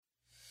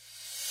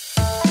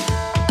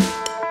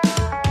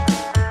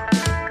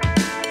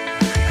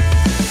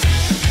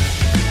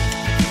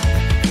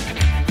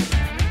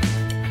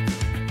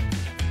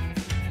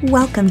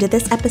Welcome to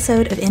this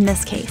episode of In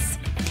This Case.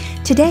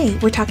 Today,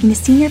 we're talking to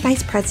Senior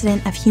Vice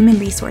President of Human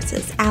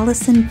Resources,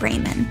 Allison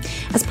Brayman,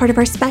 as part of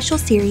our special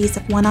series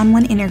of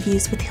one-on-one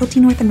interviews with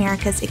Hilti North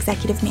America's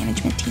executive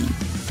management team.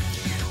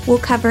 We'll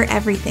cover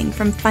everything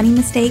from funny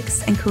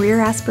mistakes and career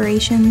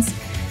aspirations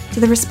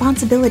to the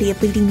responsibility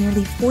of leading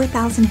nearly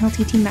 4,000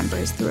 Hilti team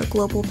members through a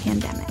global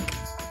pandemic.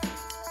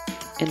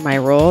 In my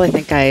role, I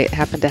think I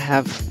happen to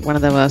have one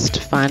of the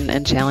most fun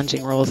and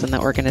challenging roles in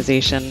the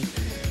organization,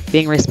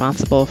 being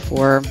responsible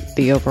for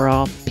the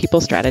overall people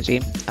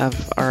strategy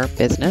of our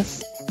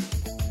business.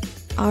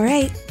 All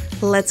right,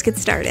 let's get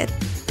started.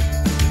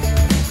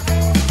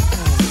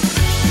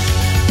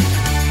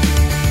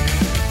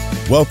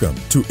 Welcome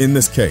to In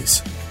This Case,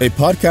 a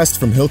podcast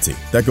from Hilti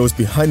that goes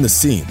behind the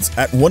scenes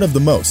at one of the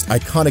most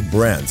iconic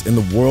brands in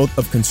the world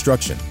of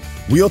construction.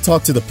 We'll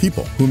talk to the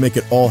people who make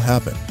it all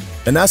happen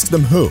and ask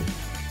them who,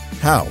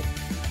 how,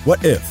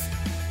 what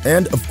if,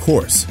 and of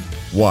course,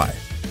 why.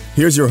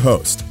 Here's your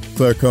host,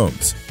 Claire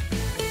Combs.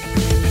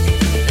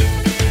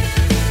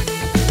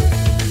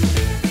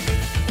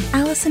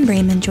 Allison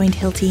Brayman joined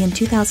Hilti in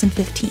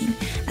 2015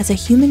 as a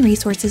Human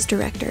Resources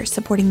Director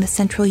supporting the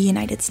Central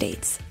United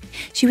States.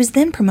 She was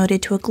then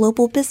promoted to a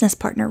global business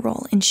partner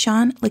role in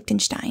Shawn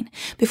Lichtenstein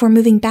before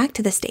moving back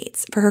to the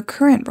States for her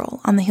current role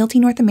on the Hilti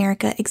North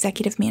America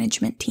executive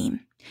management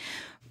team.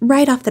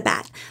 Right off the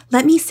bat,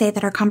 let me say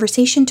that our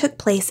conversation took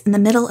place in the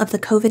middle of the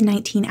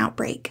COVID-19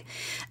 outbreak,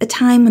 a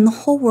time when the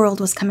whole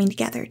world was coming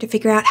together to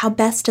figure out how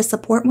best to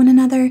support one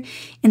another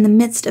in the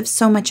midst of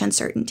so much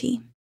uncertainty.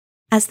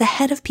 As the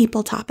head of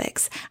People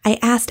Topics, I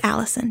asked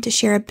Allison to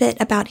share a bit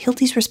about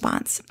Hilti's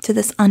response to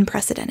this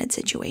unprecedented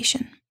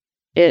situation.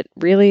 It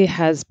really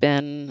has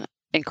been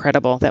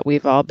incredible that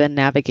we've all been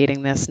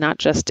navigating this, not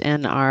just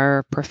in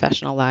our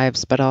professional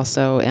lives, but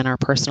also in our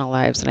personal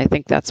lives. And I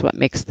think that's what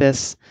makes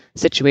this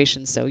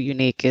situation so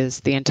unique,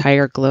 is the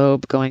entire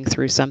globe going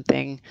through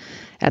something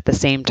at the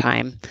same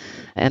time.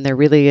 And there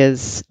really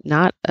is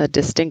not a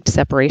distinct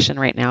separation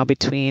right now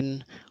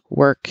between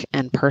work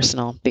and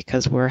personal,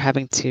 because we're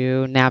having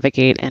to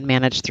navigate and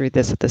manage through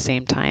this at the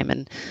same time.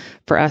 And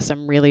for us,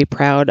 I'm really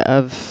proud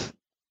of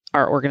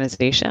our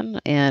organization.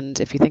 And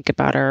if you think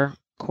about our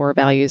core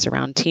values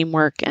around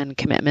teamwork and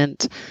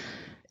commitment,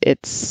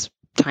 it's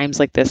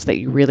times like this that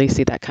you really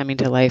see that coming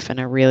to life in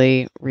a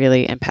really,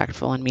 really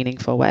impactful and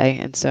meaningful way.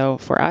 And so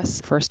for us,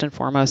 first and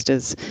foremost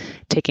is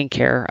taking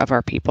care of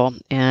our people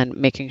and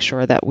making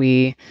sure that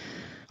we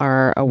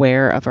are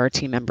aware of our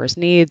team members'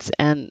 needs,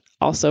 and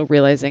also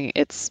realizing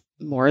it's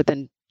more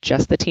than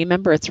just the team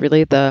member. It's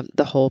really the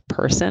whole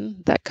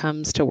person that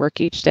comes to work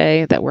each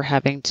day that we're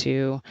having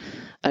to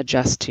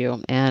adjust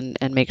to and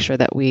make sure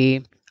that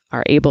we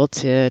are able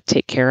to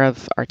take care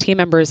of our team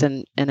members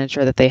and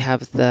ensure that they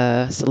have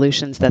the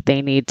solutions that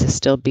they need to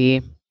still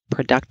be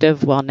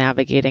productive while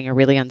navigating a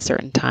really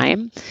uncertain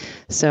time.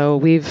 So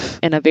we've,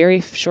 in a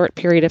very short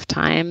period of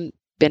time,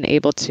 been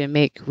able to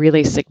make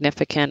really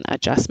significant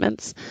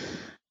adjustments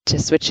to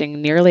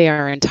switching nearly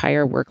our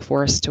entire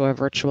workforce to a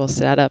virtual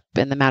setup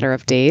in the matter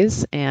of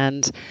days.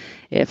 And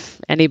if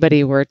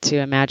anybody were to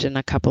imagine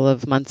a couple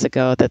of months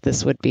ago that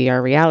this would be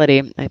our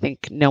reality, I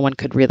think no one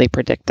could really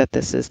predict that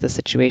this is the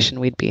situation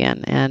we'd be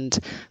in. And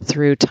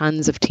through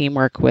tons of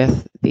teamwork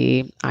with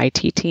the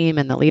IT team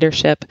and the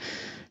leadership,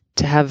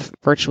 to have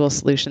virtual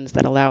solutions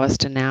that allow us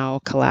to now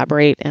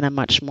collaborate in a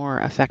much more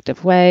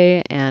effective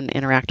way and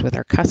interact with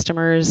our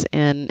customers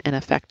in an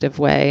effective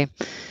way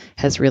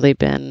has really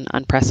been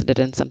unprecedented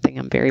and something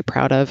I'm very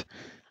proud of.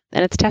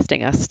 And it's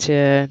testing us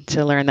to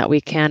learn that we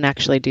can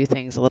actually do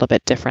things a little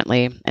bit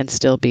differently and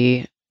still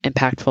be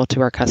impactful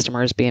to our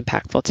customers, be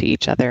impactful to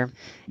each other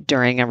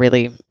during a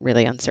really,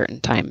 really uncertain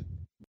time.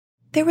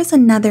 There was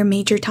another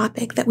major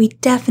topic that we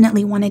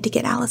definitely wanted to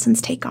get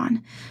Allison's take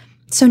on.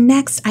 So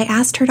next, I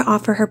asked her to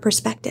offer her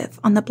perspective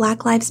on the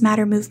Black Lives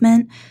Matter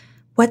movement,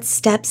 what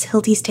steps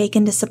Hilti's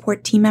taken to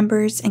support team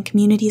members and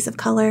communities of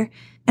color,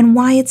 and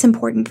why it's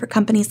important for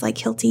companies like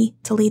Hilti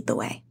to lead the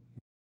way.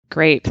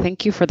 Great.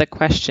 Thank you for the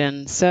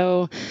question.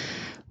 So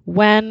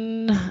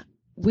when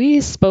we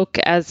spoke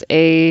as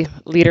a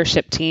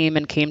leadership team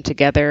and came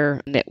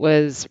together, and it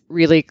was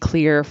really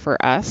clear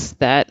for us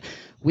that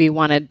we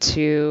wanted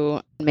to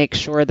make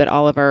sure that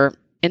all of our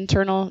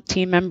internal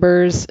team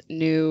members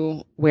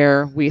knew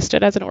where we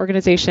stood as an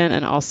organization,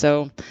 and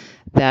also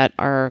that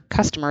our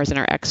customers and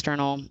our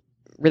external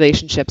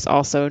relationships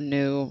also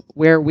knew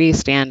where we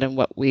stand and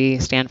what we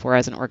stand for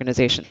as an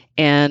organization.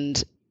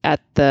 And at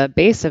the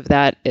base of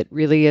that, it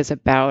really is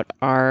about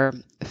our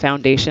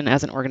foundation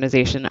as an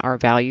organization, our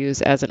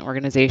values as an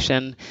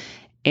organization,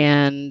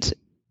 and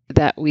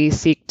that we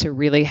seek to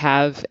really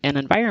have an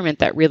environment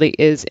that really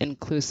is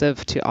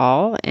inclusive to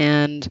all.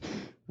 And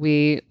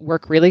we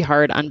work really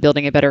hard on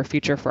building a better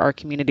future for our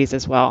communities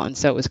as well. And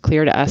so it was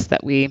clear to us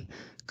that we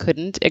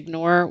couldn't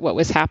ignore what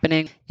was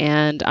happening.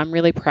 And I'm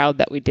really proud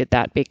that we did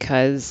that,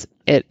 because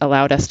it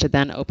allowed us to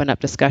then open up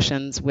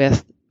discussions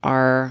with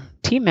our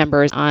team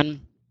members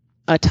on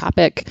a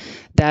topic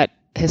that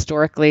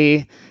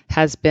historically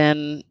has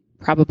been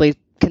probably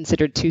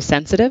considered too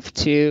sensitive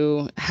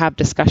to have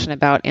discussion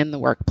about in the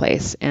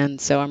workplace. And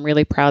so I'm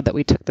really proud that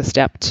we took the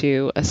step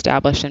to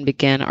establish and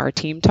begin our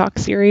Team Talk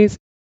series.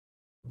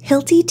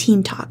 Hilti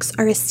Team Talks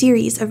are a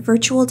series of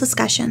virtual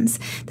discussions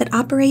that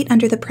operate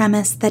under the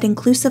premise that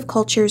inclusive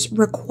cultures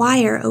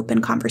require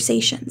open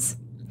conversations.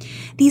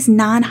 These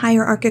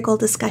non-hierarchical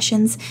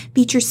discussions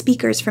feature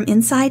speakers from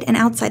inside and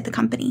outside the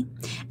company,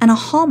 and a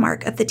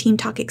hallmark of the Team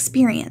Talk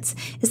experience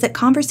is that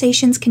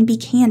conversations can be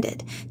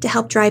candid to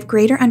help drive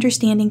greater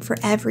understanding for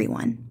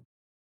everyone.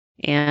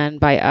 And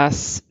by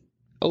us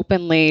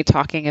openly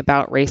talking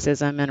about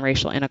racism and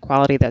racial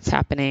inequality that's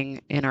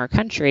happening in our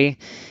country,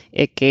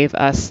 it gave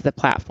us the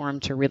platform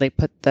to really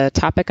put the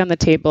topic on the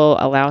table,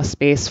 allow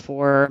space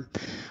for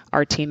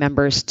our team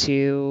members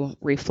to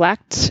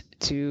reflect,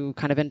 to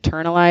kind of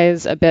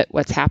internalize a bit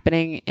what's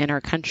happening in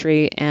our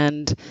country,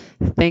 and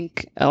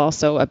think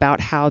also about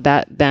how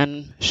that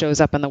then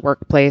shows up in the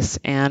workplace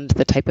and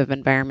the type of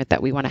environment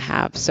that we want to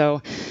have.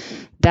 So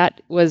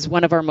that was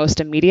one of our most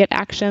immediate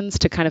actions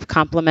to kind of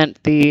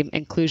complement the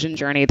inclusion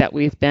journey that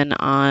we've been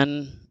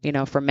on,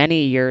 for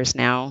many years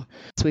now.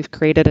 So we've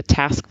created a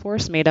task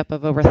force made up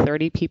of over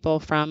 30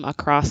 people from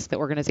across the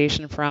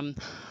organization, from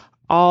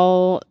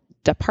all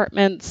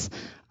departments,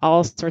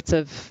 all sorts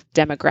of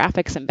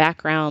demographics and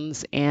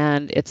backgrounds,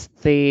 and it's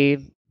the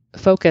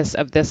focus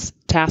of this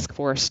task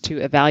force to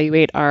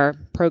evaluate our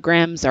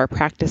programs, our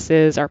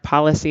practices, our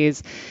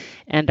policies,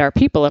 and our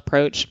people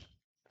approach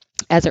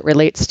as it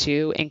relates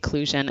to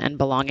inclusion and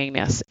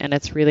belongingness. And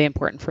it's really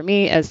important for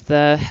me as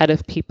the head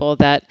of people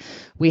that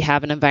we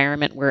have an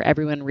environment where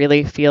everyone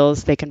really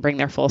feels they can bring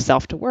their full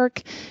self to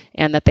work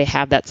and that they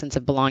have that sense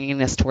of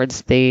belongingness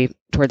towards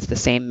the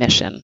same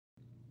mission.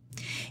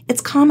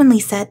 It's commonly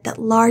said that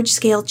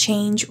large-scale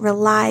change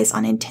relies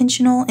on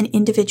intentional and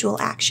individual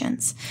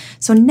actions.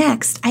 So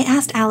next, I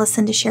asked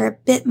Allison to share a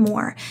bit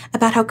more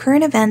about how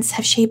current events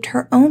have shaped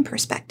her own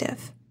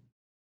perspective.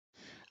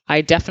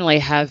 I definitely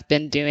have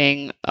been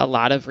doing a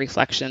lot of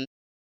reflection,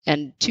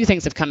 and two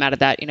things have come out of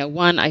that.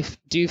 One, I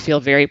do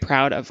feel very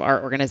proud of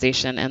our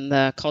organization and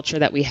the culture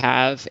that we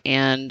have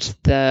and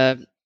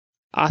the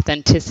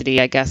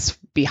authenticity, I guess,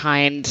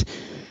 behind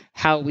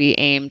how we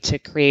aim to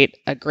create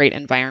a great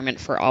environment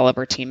for all of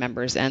our team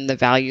members and the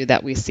value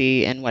that we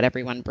see in what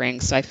everyone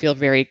brings. So I feel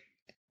very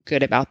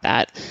good about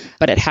that.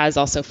 But it has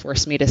also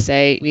forced me to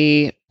say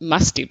we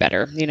must do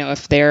better.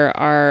 If there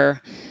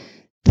are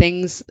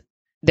things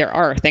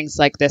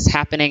like this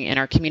happening in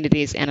our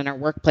communities and in our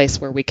workplace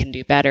where we can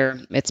do better,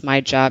 it's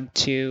my job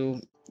to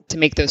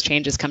make those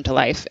changes come to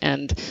life.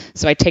 And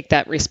so I take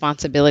that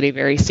responsibility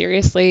very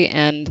seriously,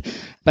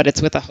 but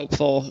it's with a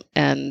hopeful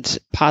and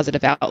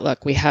positive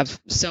outlook. We have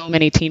so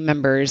many team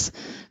members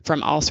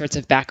from all sorts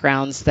of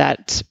backgrounds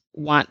that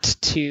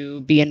want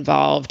to be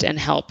involved and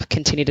help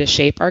continue to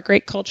shape our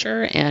great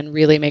culture and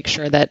really make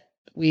sure that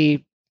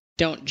we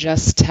don't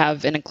just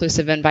have an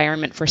inclusive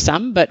environment for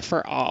some, but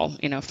for all,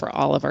 for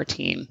all of our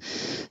team.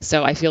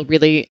 So I feel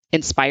really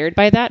inspired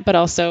by that, but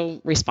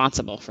also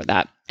responsible for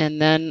that. And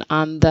then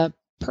on the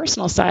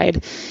personal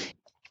side,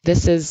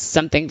 this is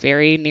something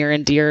very near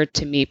and dear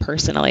to me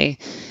personally.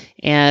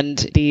 And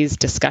these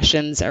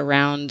discussions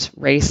around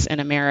race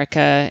in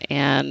America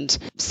and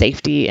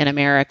safety in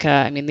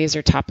America, these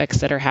are topics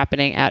that are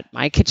happening at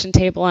my kitchen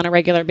table on a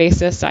regular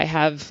basis. I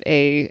have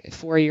a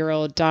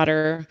 4-year-old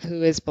daughter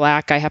who is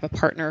Black. I have a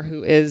partner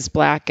who is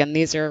Black. And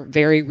these are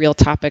very real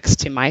topics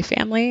to my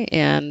family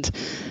and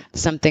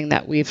something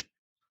that we've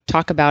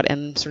talked about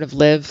and sort of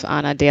live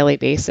on a daily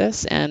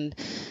basis. And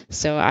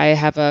so I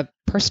have a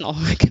personal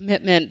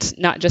commitment,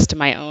 not just to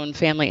my own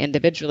family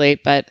individually,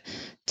 but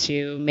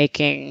to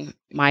making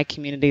my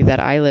community that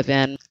I live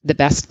in the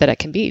best that it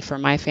can be for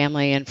my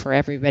family and for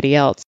everybody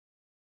else.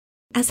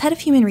 As head of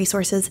human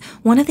resources,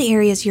 one of the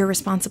areas you're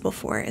responsible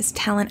for is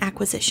talent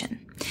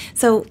acquisition.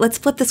 So let's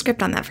flip the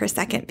script on that for a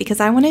second, because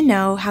I want to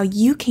know how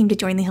you came to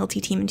join the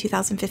Hilti team in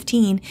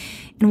 2015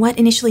 and what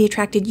initially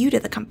attracted you to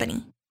the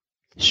company.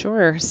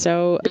 Sure.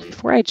 So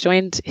before I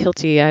joined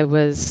Hilti, I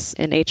was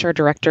an HR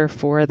director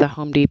for the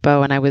Home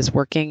Depot, and I was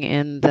working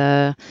in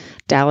the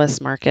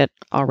Dallas market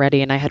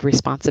already, and I had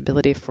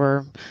responsibility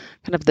for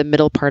kind of the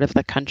middle part of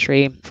the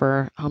country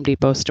for Home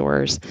Depot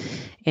stores.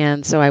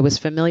 And so I was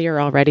familiar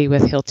already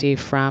with Hilti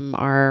from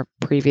our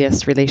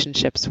previous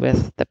relationships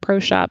with the pro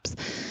shops,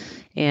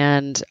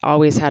 and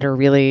always had a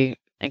really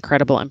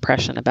incredible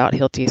impression about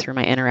Hilti through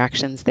my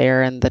interactions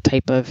there and the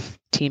type of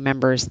team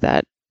members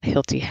that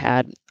Hilti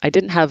had. I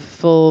didn't have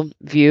full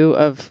view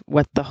of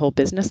what the whole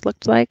business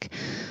looked like,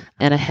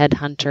 and a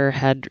headhunter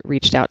had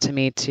reached out to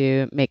me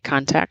to make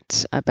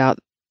contact about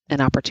an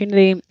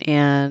opportunity.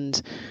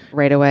 And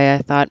right away I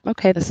thought,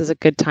 okay, this is a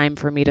good time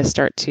for me to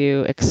start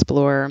to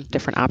explore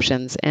different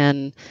options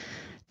and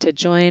to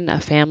join a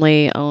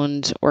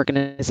family-owned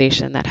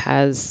organization that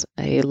has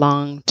a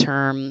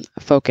long-term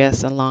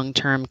focus and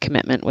long-term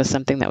commitment was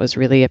something that was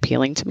really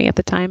appealing to me at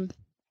the time.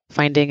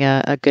 Finding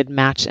a good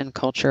match in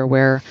culture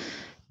where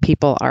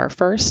people are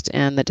first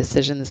and the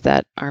decisions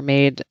that are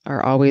made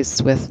are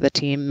always with the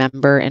team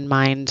member in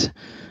mind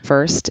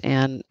first,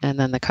 and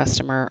then the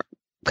customer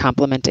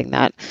complementing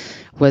that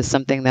was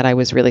something that I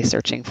was really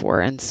searching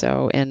for. And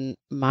so in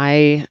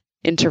my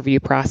interview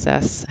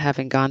process,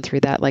 having gone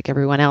through that like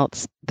everyone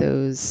else,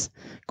 those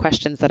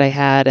questions that I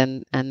had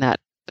and that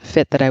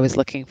fit that I was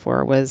looking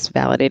for was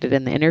validated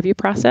in the interview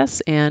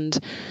process. And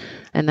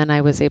then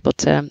I was able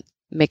to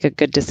make a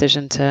good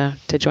decision to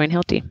join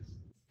Hilti.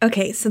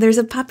 Okay, so there's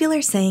a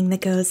popular saying that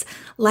goes,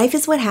 life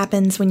is what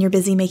happens when you're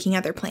busy making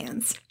other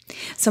plans.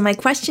 So my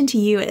question to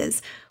you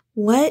is,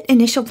 what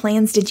initial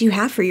plans did you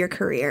have for your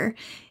career?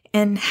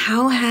 And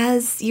how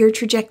has your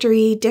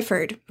trajectory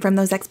differed from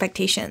those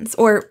expectations?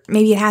 Or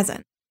maybe it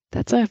hasn't.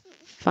 That's a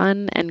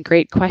fun and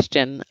great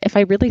question. If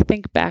I really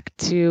think back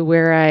to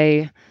where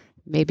I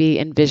maybe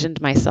envisioned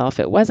myself,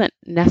 it wasn't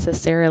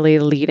necessarily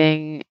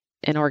leading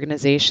an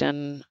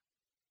organization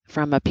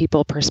from a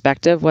people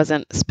perspective,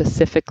 wasn't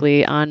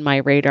specifically on my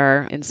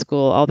radar in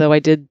school, although I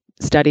did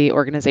study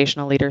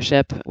organizational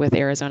leadership with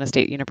Arizona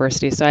State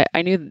University. So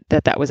I knew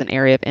that that was an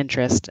area of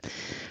interest,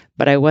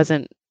 but I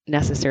wasn't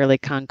necessarily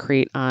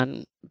concrete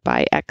on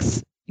by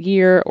X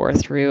year or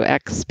through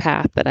X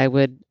path that I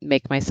would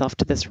make myself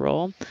to this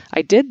role.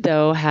 I did,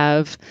 though,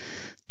 have,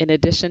 in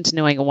addition to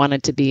knowing I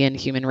wanted to be in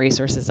human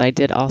resources, I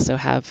did also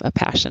have a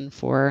passion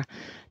for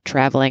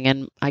traveling.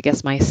 And I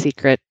guess my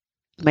secret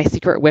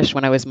wish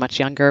when I was much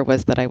younger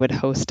was that I would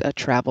host a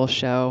travel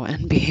show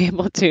and be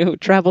able to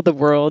travel the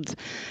world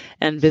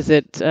and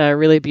visit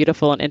really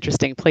beautiful and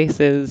interesting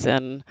places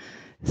and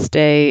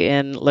stay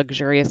in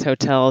luxurious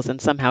hotels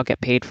and somehow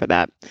get paid for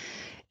that.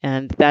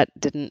 And that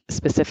didn't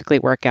specifically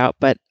work out,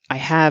 but I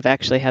have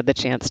actually had the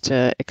chance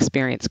to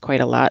experience quite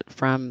a lot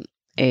from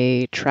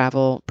a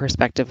travel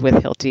perspective with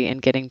Hilti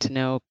and getting to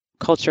know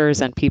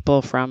cultures and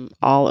people from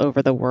all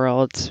over the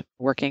world,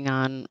 working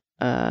on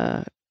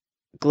a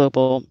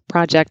global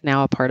project,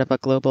 now a part of a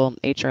global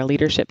HR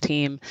leadership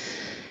team.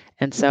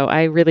 And so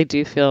I really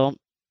do feel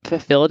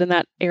fulfilled in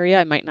that area.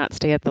 I might not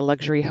stay at the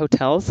luxury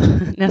hotels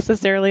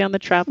necessarily on the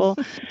travel,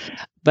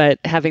 but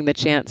having the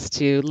chance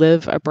to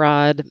live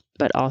abroad,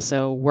 but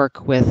also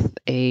work with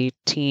a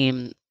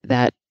team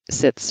that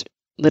sits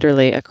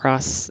literally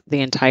across the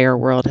entire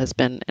world has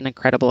been an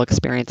incredible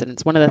experience. And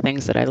it's one of the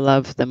things that I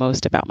love the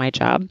most about my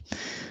job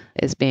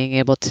is being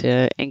able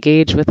to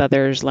engage with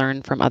others,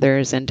 learn from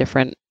others in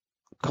different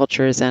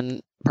cultures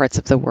and parts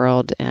of the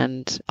world,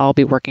 and all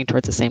be working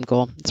towards the same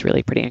goal. It's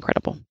really pretty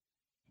incredible.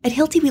 At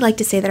Hilti, we like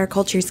to say that our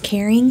culture is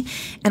caring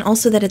and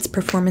also that it's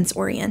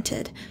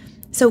performance-oriented.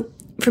 So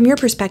from your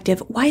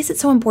perspective, why is it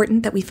so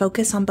important that we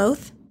focus on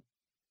both?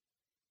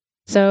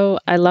 So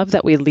I love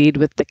that we lead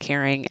with the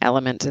caring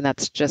element, and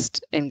that's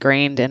just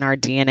ingrained in our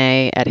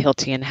DNA at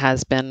Hilti and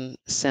has been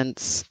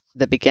since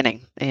the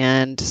beginning.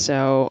 And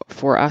so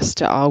for us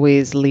to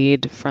always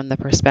lead from the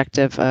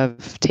perspective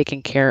of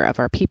taking care of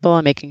our people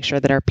and making sure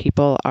that our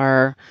people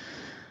are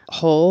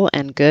whole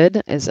and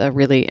good is a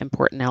really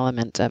important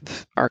element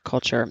of our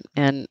culture.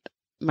 And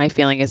my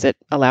feeling is it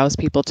allows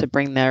people to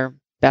bring their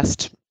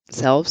best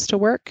selves to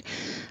work.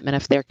 And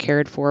if they're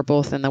cared for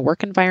both in the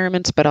work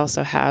environment, but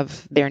also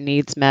have their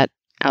needs met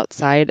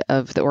outside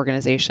of the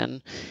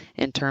organization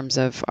in terms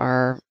of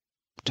our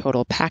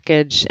total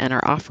package and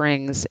our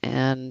offerings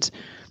and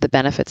the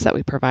benefits that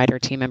we provide our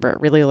team member, it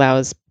really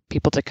allows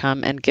people to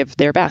come and give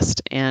their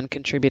best and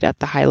contribute at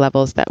the high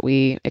levels that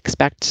we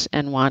expect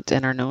and want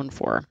and are known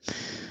for.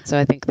 So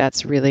I think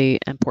that's really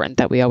important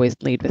that we always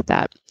lead with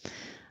that.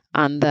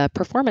 On the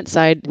performance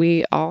side,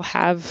 we all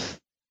have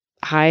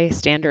high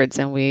standards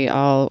and we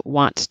all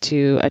want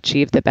to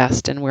achieve the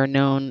best, and we're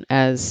known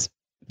as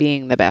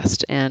being the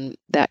best. And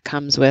that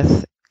comes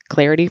with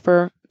clarity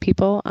for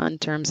people in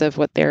terms of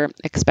what they're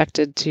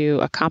expected to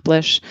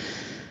accomplish,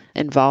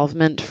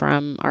 involvement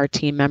from our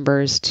team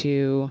members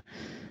to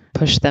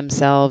push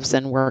themselves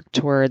and work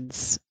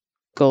towards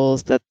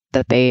goals that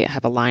they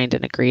have aligned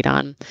and agreed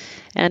on.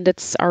 And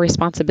it's our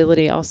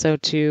responsibility also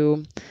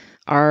to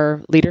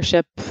our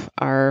leadership,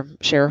 our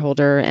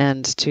shareholder,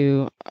 and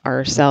to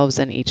ourselves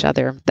and each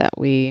other that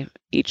we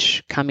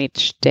each come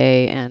each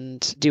day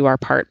and do our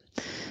part.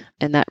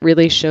 And that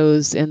really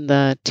shows in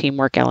the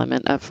teamwork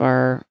element of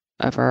our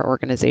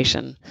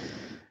organization.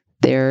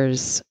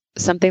 There's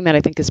something that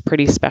I think is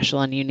pretty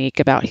special and unique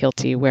about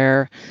Hilti,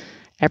 where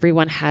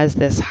everyone has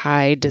this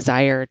high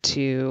desire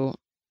to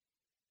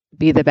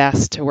be the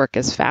best, to work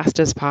as fast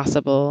as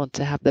possible,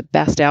 to have the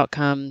best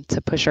outcome,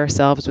 to push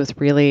ourselves with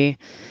really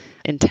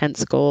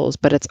intense goals,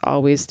 but it's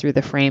always through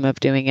the frame of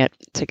doing it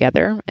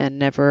together and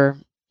never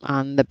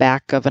on the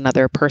back of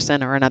another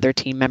person or another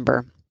team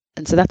member.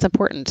 And so that's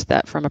important,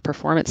 that from a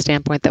performance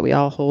standpoint, that we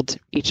all hold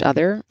each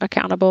other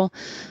accountable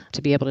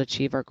to be able to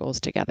achieve our goals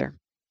together.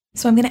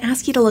 So I'm going to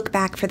ask you to look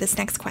back for this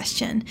next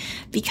question,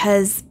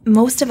 because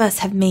most of us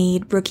have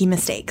made rookie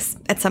mistakes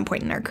at some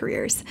point in our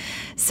careers.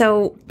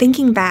 So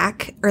thinking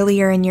back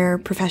earlier in your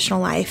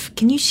professional life,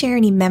 can you share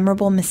any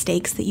memorable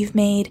mistakes that you've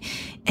made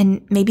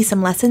and maybe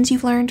some lessons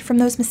you've learned from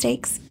those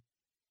mistakes?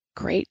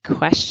 Great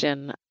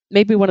question.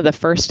 Maybe one of the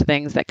first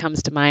things that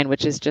comes to mind,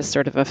 which is just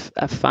sort of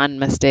a fun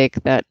mistake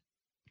that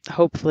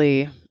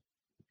hopefully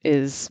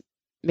is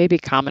maybe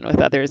common with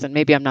others, and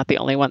maybe I'm not the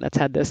only one that's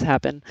had this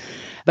happen.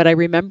 But I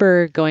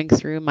remember going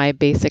through my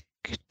basic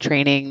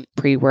training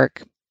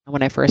pre-work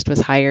when I first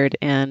was hired,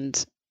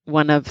 and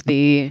one of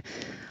the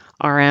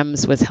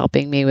RMs was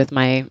helping me with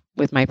my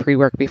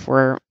pre-work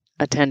before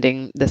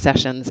attending the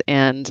sessions,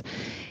 and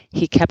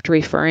he kept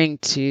referring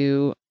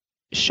to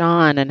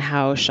Sean and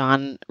how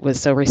Sean was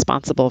so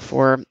responsible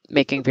for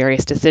making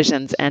various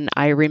decisions. And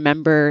I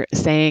remember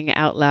saying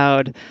out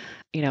loud,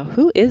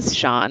 who is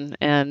Sean?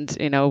 And,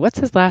 what's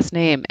his last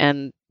name?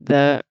 And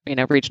the,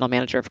 regional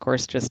manager, of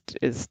course, just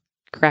is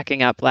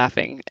cracking up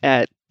laughing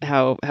at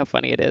how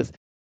funny it is.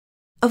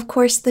 Of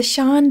course, the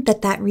Sean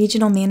that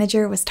regional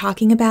manager was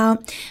talking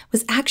about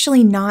was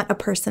actually not a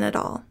person at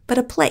all, but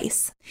a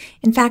place.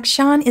 In fact,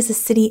 Sean is a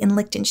city in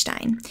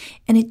Liechtenstein,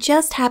 and it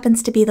just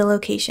happens to be the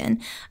location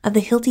of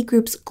the Hilti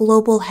Group's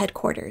global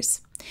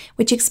headquarters,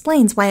 which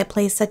explains why it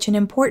plays such an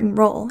important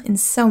role in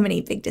so many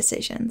big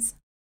decisions.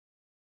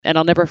 And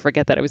I'll never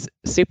forget that I was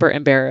super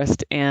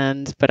embarrassed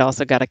but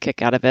also got a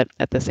kick out of it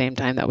at the same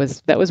time. That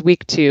was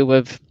week 2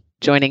 of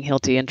joining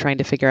Hilti and trying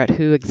to figure out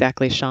who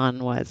exactly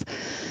Sean was.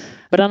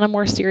 But on a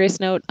more serious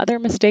note, other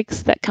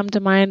mistakes that come to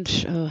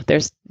mind,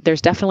 there's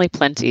definitely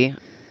plenty.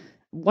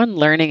 One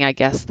learning, I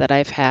guess, that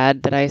I've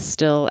had that I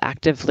still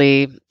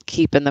actively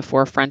keep in the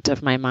forefront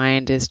of my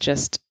mind is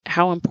just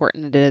how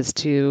important it is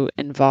to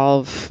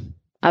involve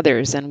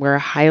others. And we're a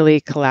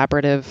highly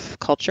collaborative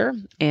culture,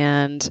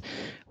 and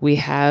we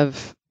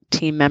have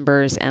team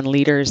members and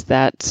leaders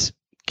that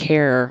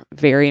care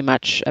very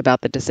much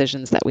about the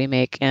decisions that we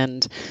make.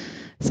 And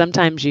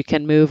sometimes you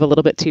can move a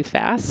little bit too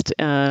fast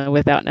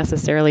without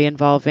necessarily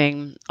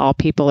involving all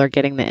people or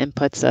getting the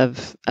inputs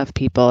of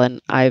people.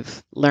 And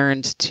I've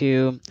learned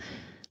to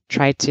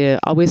try to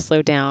always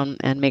slow down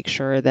and make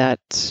sure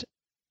that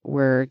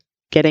we're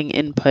getting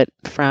input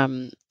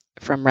from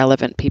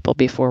relevant people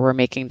before we're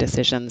making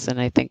decisions. And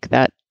I think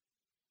that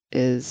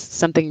is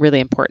something really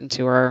important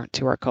to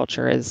our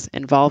culture is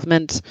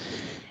involvement.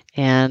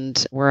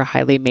 And we're a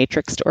highly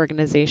matrixed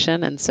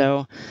organization. And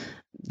so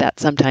that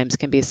sometimes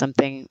can be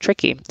something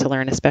tricky to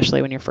learn,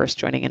 especially when you're first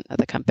joining in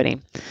the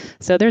company.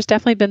 So there's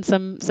definitely been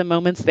some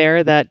moments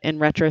there that in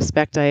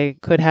retrospect I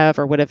could have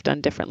or would have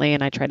done differently,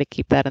 and I try to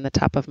keep that in the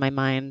top of my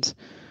mind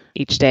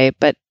each day.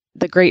 But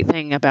the great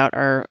thing about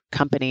our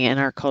company and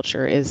our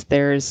culture is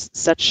there's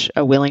such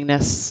a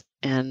willingness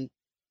and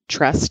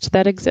trust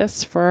that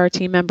exists for our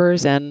team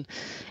members, and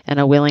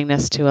a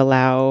willingness to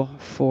allow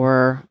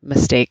for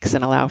mistakes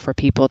and allow for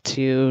people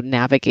to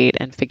navigate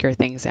and figure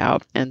things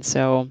out. And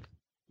so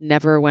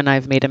never when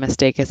I've made a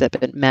mistake has it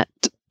been met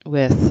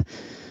with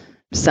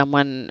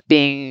someone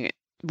being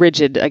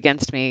rigid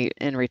against me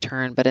in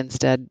return, but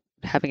instead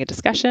having a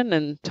discussion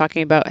and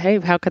talking about, hey,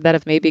 how could that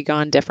have maybe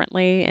gone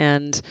differently,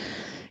 and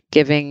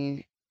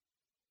giving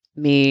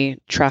me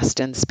trust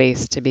and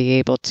space to be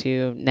able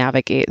to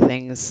navigate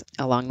things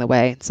along the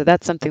way. So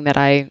that's something that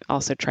I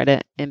also try to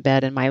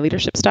embed in my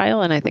leadership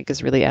style, and I think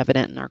is really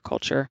evident in our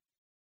culture.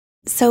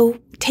 So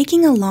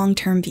taking a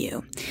long-term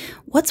view,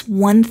 what's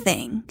one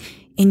thing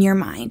in your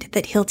mind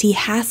that Hilti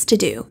has to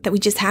do, that we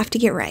just have to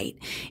get right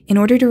in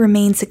order to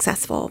remain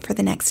successful for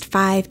the next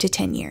 5 to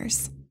 10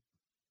 years?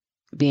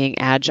 Being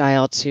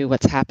agile to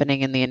what's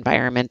happening in the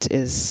environment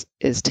is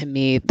to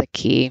me the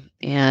key.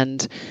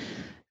 And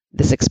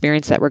this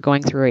experience that we're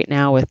going through right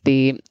now with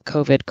the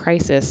COVID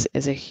crisis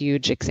is a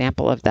huge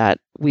example of that.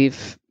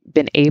 We've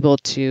been able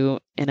to,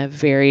 in a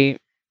very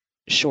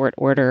short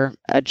order,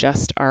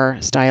 adjust our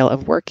style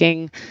of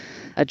working,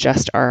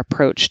 adjust our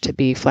approach to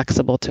be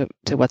flexible to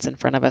what's in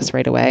front of us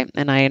right away.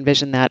 And I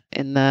envision that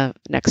in the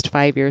next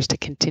 5 years to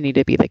continue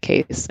to be the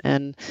case.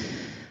 And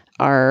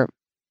our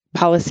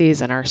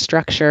policies and our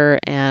structure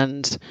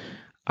and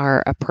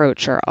our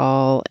approach are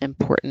all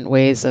important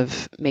ways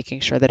of making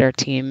sure that our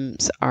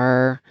teams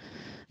are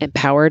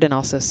empowered and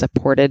also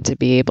supported to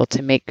be able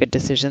to make good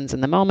decisions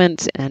in the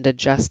moment and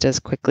adjust as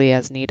quickly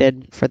as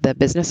needed for the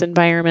business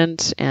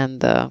environment and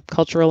the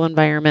cultural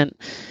environment.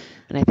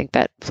 And I think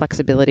that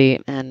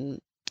flexibility and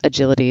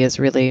agility is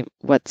really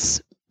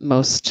what's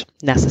most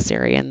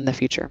necessary in the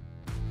future.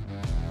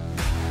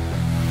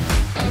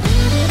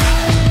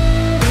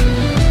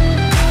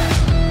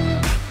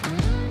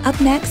 Up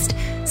next,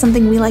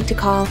 something we like to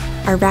call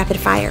our rapid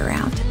fire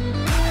round.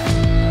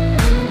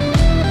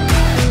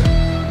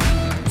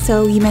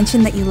 So you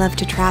mentioned that you love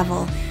to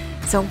travel.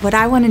 So what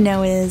I want to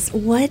know is,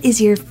 what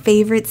is your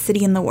favorite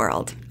city in the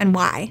world and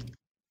why?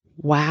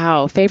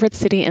 Wow, favorite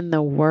city in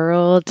the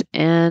world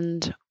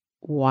and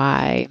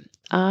why?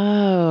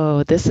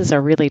 Oh, this is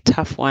a really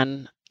tough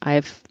one.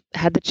 I've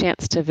had the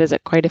chance to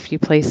visit quite a few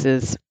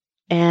places,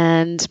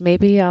 and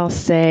maybe I'll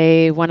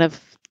say one of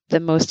the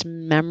most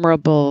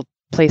memorable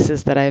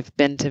places that I've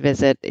been to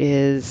visit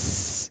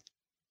is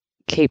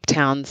Cape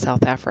Town,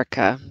 South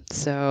Africa.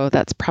 So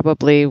that's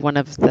probably one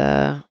of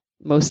the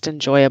most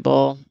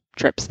enjoyable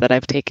trips that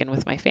I've taken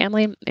with my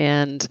family,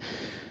 and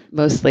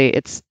mostly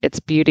its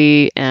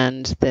beauty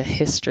and the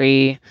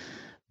history,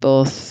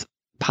 both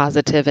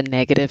positive and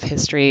negative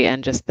history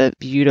and just the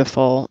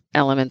beautiful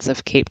elements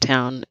of Cape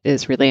Town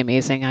is really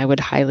amazing. I would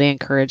highly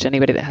encourage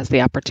anybody that has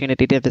the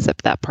opportunity to visit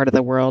that part of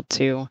the world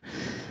to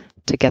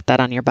get that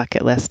on your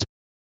bucket list.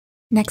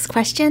 Next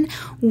question.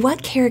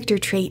 What character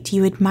trait do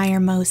you admire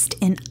most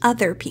in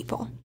other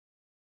people?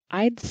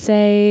 I'd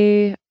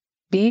say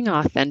being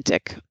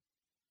authentic.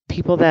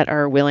 People that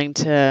are willing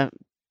to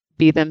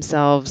be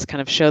themselves,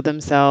 kind of show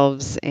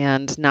themselves,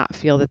 and not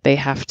feel that they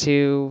have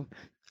to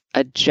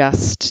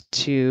adjust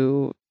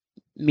to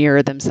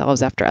mirror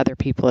themselves after other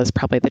people is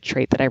probably the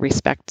trait that I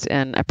respect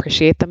and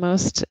appreciate the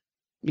most.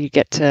 You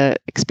get to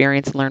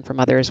experience and learn from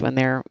others when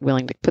they're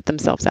willing to put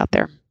themselves out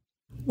there.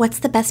 What's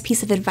the best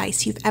piece of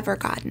advice you've ever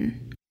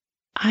gotten?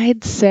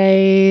 I'd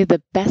say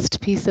the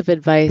best piece of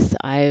advice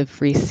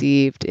I've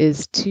received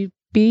is to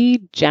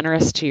be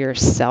generous to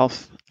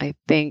yourself. I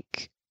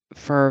think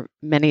for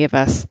many of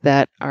us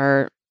that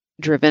are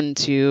driven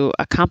to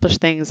accomplish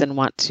things and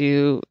want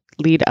to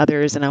lead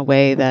others in a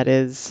way that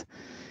is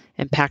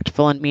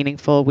impactful and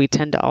meaningful, we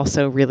tend to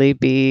also really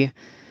be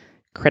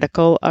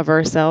critical of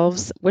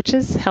ourselves, which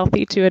is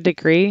healthy to a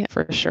degree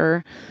for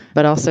sure,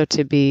 but also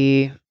to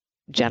be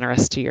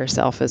generous to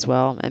yourself as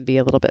well and be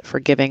a little bit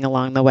forgiving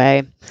along the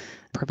way,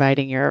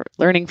 providing you're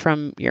learning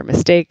from your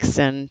mistakes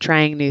and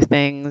trying new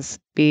things.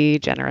 Be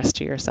generous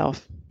to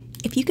yourself.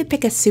 If you could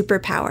pick a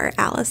superpower,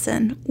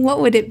 Allison, what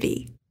would it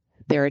be?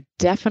 There are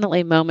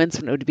definitely moments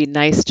when it would be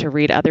nice to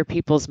read other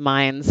people's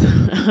minds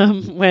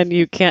when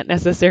you can't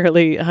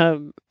necessarily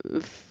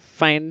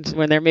find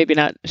when they're maybe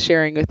not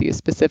sharing with you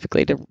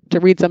specifically. To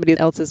read somebody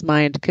else's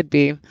mind could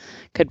be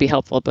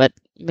helpful, but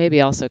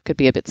maybe also could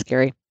be a bit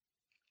scary.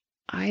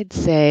 I'd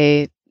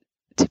say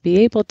to be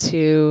able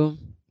to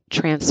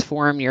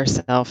transform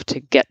yourself to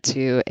get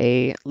to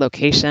a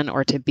location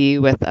or to be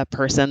with a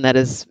person that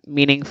is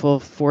meaningful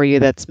for you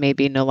that's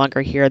maybe no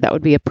longer here, that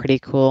would be a pretty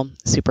cool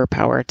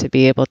superpower, to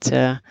be able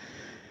to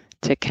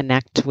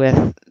connect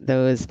with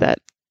those that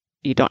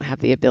you don't have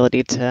the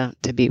ability to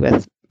be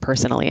with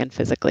personally and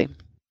physically.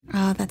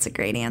 Oh, that's a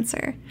great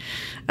answer.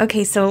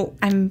 Okay, so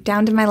I'm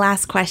down to my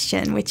last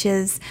question, which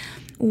is,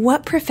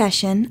 what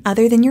profession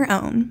other than your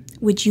own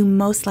would you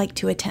most like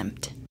to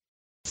attempt?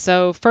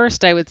 So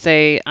first, I would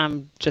say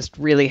I'm just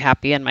really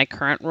happy in my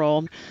current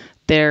role.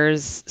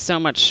 There's so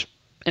much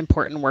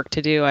important work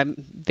to do. I'm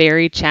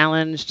very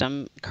challenged.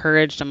 I'm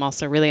encouraged. I'm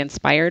also really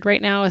inspired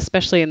right now,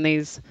 especially in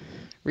these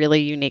really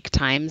unique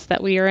times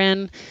that we are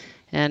in,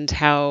 and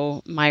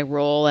how my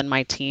role and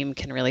my team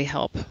can really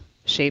help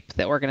shape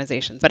the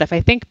organization. But if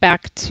I think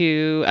back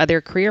to other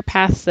career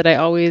paths that I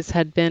always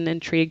had been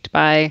intrigued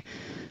by,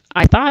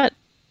 I thought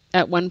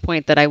at one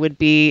point that I would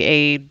be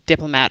a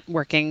diplomat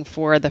working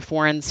for the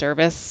Foreign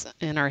Service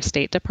in our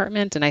State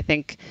Department. And I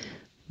think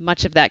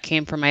much of that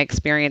came from my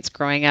experience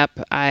growing up.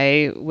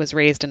 I was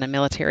raised in a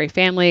military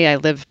family. I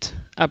lived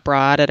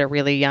abroad at a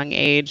really young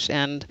age,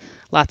 and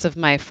lots of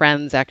my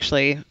friends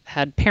actually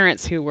had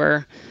parents who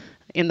were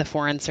in the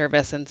Foreign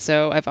Service. And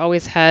so I've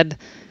always had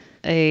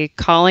a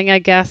calling, I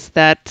guess,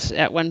 that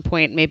at one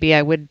point maybe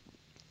I would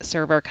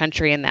serve our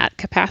country in that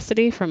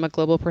capacity from a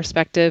global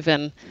perspective,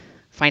 and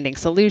finding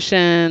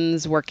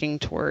solutions, working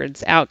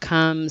towards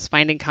outcomes,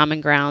 finding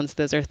common grounds.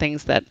 Those are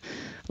things that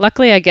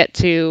luckily I get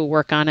to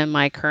work on in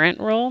my current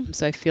role.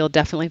 So I feel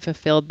definitely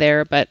fulfilled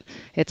there, but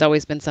it's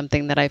always been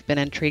something that I've been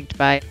intrigued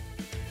by.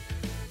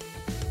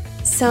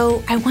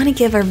 So I want to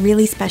give a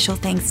really special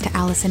thanks to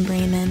Allison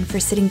Brayman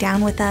for sitting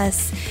down with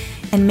us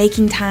and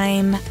making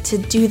time to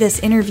do this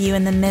interview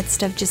in the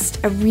midst of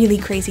just a really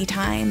crazy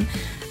time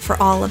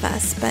for all of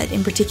us, but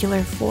in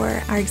particular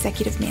for our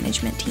executive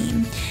management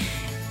team.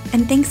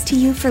 And thanks to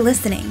you for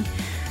listening.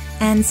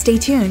 And stay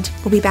tuned.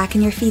 We'll be back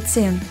in your feed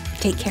soon.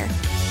 Take care.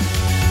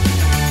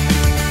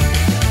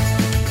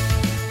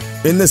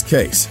 In This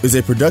Case is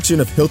a production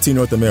of Hilti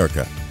North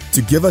America.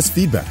 To give us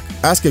feedback,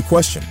 ask a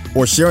question,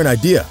 or share an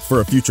idea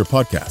for a future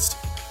podcast,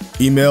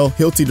 email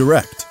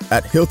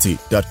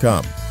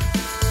hiltidirect@hilti.com.